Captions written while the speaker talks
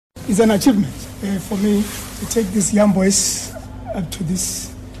it's an achievement for me to take these young boys up to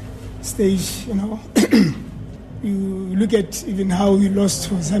this stage, you know. You look at even how we lost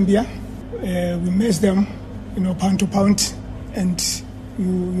to Zambia. We matched them, you know, pound to pound, and you'll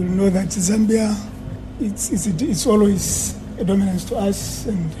know that Zambia, it's always a dominance to us.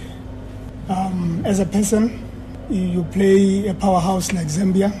 And as a person, you play a powerhouse like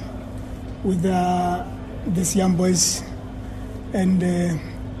Zambia with these young boys and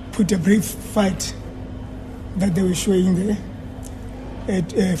put a brave fight that they were showing there.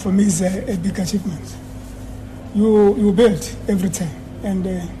 For me, it's a big achievement. You build every time, and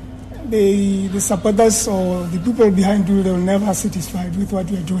the supporters or the people behind you, they'll never satisfied with what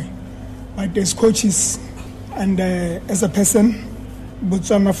you're doing. But as coaches and as a person,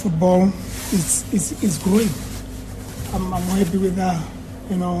 Botswana football is growing. I'm happy with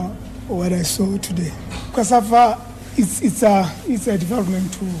you know, what I saw today. Cosafa, it's a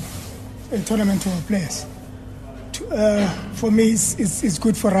development to a tournament of players. For me, it's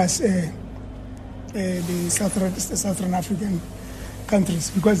good for us, the Southern African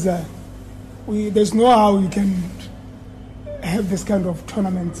countries, because there's no how you can have this kind of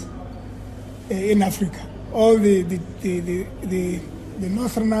tournament in Africa. All the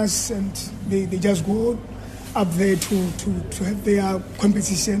Northerners, and they just go up there to have their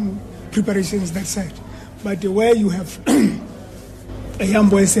competition preparations that side. But where you have a young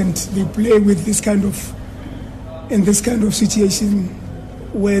boys and they play with this kind of situation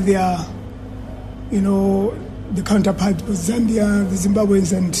where they are, you know, the counterpart with Zambia, the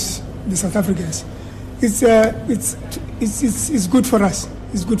Zimbabweans, and the South Africans. It's good for us.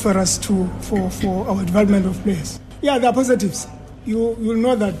 It's good for us for our development of players. Yeah, there are positives. You'll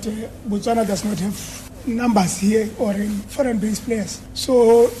know that Botswana does not have numbers here or in foreign-based players.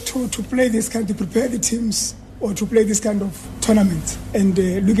 So to play this kind, to prepare the teams or to play this kind of tournament, and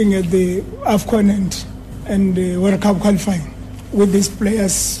looking at the AFCON and the World Cup qualifying with these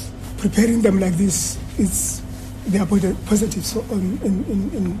players, preparing them like this, there are positives on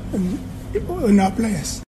our players.